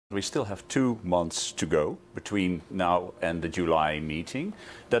We still have 2 months to go between now and the July meeting.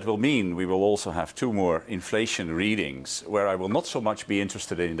 That will mean we will also have 2 more inflation readings, where I will not so much be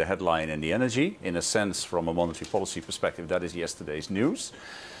interested in the headline and the energy. In a sense, from a monetary policy perspective, that is yesterday's news.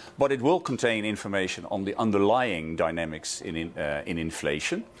 But it will contain information on the underlying dynamics in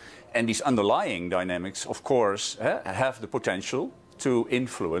inflation. And these underlying dynamics, of course, have the potential to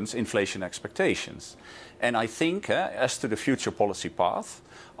influence inflation expectations. And I think, as to the future policy path,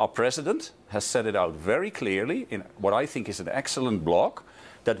 our president has set it out very clearly in what I think is an excellent block,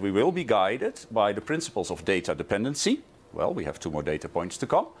 that we will be guided by the principles of data dependency. Well, we have 2 more data points to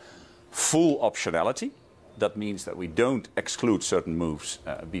come. Full optionality. That means that we don't exclude certain moves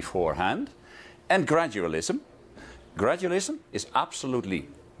beforehand. And gradualism. Gradualism is absolutely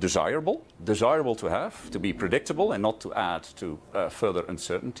desirable to have, to be predictable and not to add to further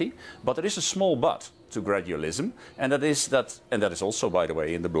uncertainty. But there is a small but to gradualism, and that is also, by the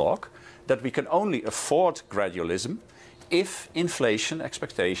way, in the block, that we can only afford gradualism if inflation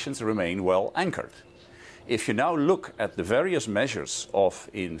expectations remain well anchored. If you now look at the various measures of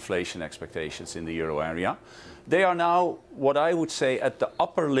inflation expectations in the euro area, they are now, what I would say, at the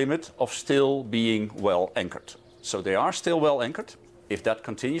upper limit of still being well anchored. So they are still well anchored. If that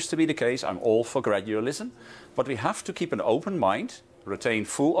continues to be the case, I'm all for gradualism. But we have to keep an open mind, retain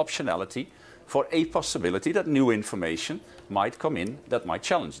full optionality for a possibility that new information might come in that might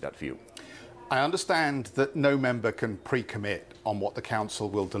challenge that view. I understand that no member can pre-commit on what the Council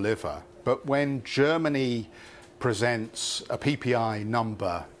will deliver, but when Germany presents a PPI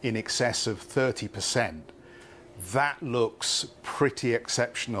number in excess of 30%, that looks pretty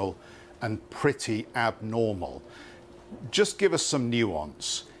exceptional and pretty abnormal. Just give us some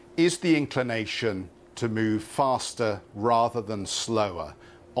nuance. Is the inclination to move faster rather than slower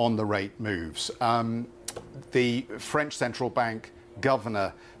on the rate moves? The French Central Bank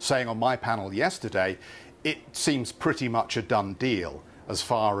governor saying on my panel yesterday, it seems pretty much a done deal as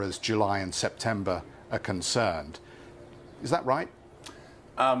far as July and September are concerned. Is that right?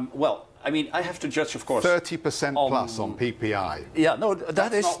 Well, I mean, I have to judge, of course. 30% plus on PPI. Yeah, no,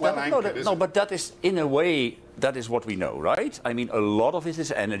 that is not well anchored, no, but that is, in a way, that is what we know, right? I mean, a lot of it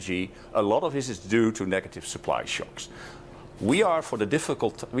is energy. A lot of it is due to negative supply shocks. We stand for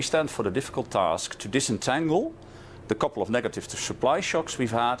the difficult task to disentangle the couple of negative supply shocks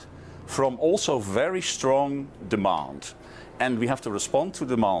we've had from also very strong demand. And we have to respond to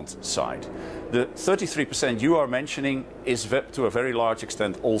the demand side. The 33% you are mentioning is to a very large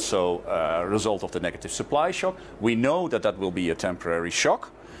extent also a result of the negative supply shock. We know that that will be a temporary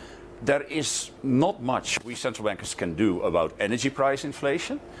shock. There is not much we central bankers can do about energy price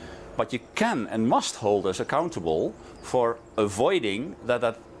inflation, but you can and must hold us accountable for avoiding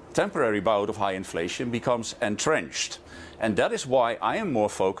that temporary bout of high inflation becomes entrenched. And that is why I am more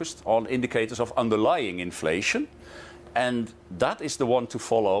focused on indicators of underlying inflation. And that is the one to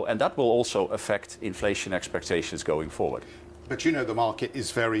follow, and that will also affect inflation expectations going forward. But you know the market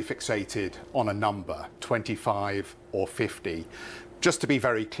is very fixated on a number, 25 or 50. Just to be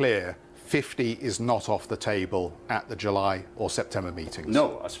very clear, 50 is not off the table at the July or September meetings?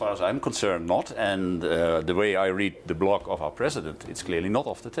 No, as far as I'm concerned, not. And the way I read the block of our president, it's clearly not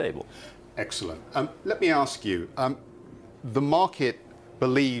off the table. Excellent. Let me ask you, the market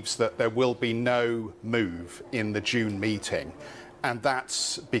believes that there will be no move in the June meeting, and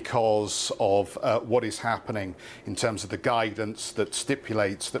that's because of what is happening in terms of the guidance that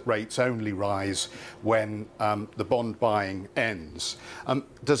stipulates that rates only rise when the bond buying ends.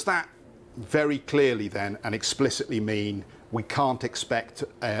 Does that very clearly then and explicitly mean we can't expect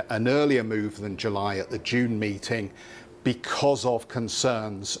an earlier move than July at the June meeting because of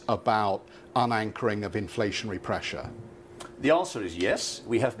concerns about unanchoring of inflationary pressure? The answer is yes.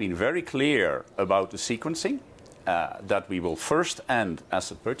 We have been very clear about the sequencing, that we will first end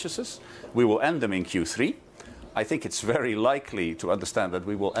asset purchases. We will end them in Q3. I think it's very likely to understand that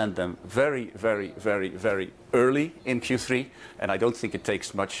we will end them very, very, very, very early in Q3. And I don't think it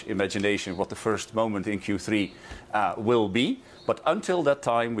takes much imagination what the first moment in Q3 will be. But until that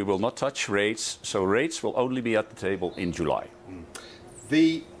time, we will not touch rates. So rates will only be at the table in July.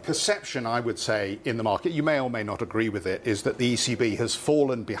 The perception, I would say, in the market, you may or may not agree with it, is that the ECB has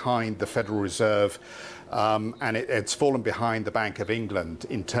fallen behind the Federal Reserve and it's fallen behind the Bank of England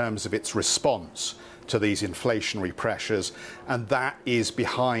in terms of its response to these inflationary pressures, and that is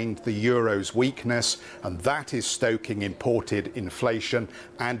behind the euro's weakness, and that is stoking imported inflation,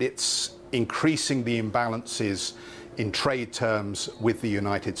 and it's increasing the imbalances in trade terms with the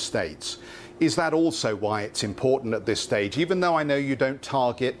United States. Is that also why it's important at this stage? Even though I know you don't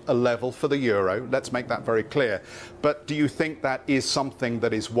target a level for the euro, let's make that very clear. But do you think that is something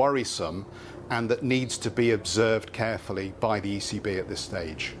that is worrisome and that needs to be observed carefully by the ECB at this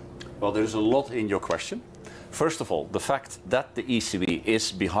stage? Well, there's a lot in your question. First of all, the fact that the ECB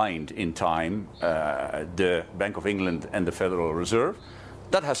is behind in time the Bank of England and the Federal Reserve,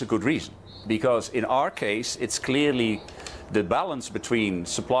 that has a good reason. Because in our case, it's clearly the balance between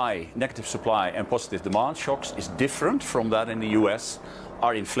supply, negative supply and positive demand shocks is different from that in the US.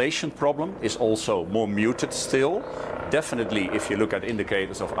 Our inflation problem is also more muted still. Definitely if you look at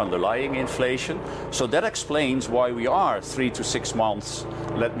indicators of underlying inflation. So that explains why we are 3 to 6 months,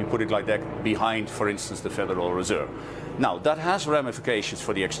 let me put it like that, behind, for instance, the Federal Reserve. Now, that has ramifications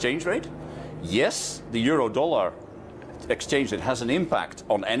for the exchange rate. Yes, the euro-dollar exchange rate has an impact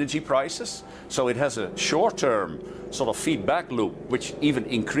on energy prices. So it has a short-term sort of feedback loop, which even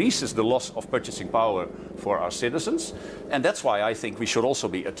increases the loss of purchasing power for our citizens. And that's why I think we should also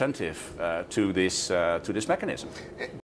be attentive to this mechanism.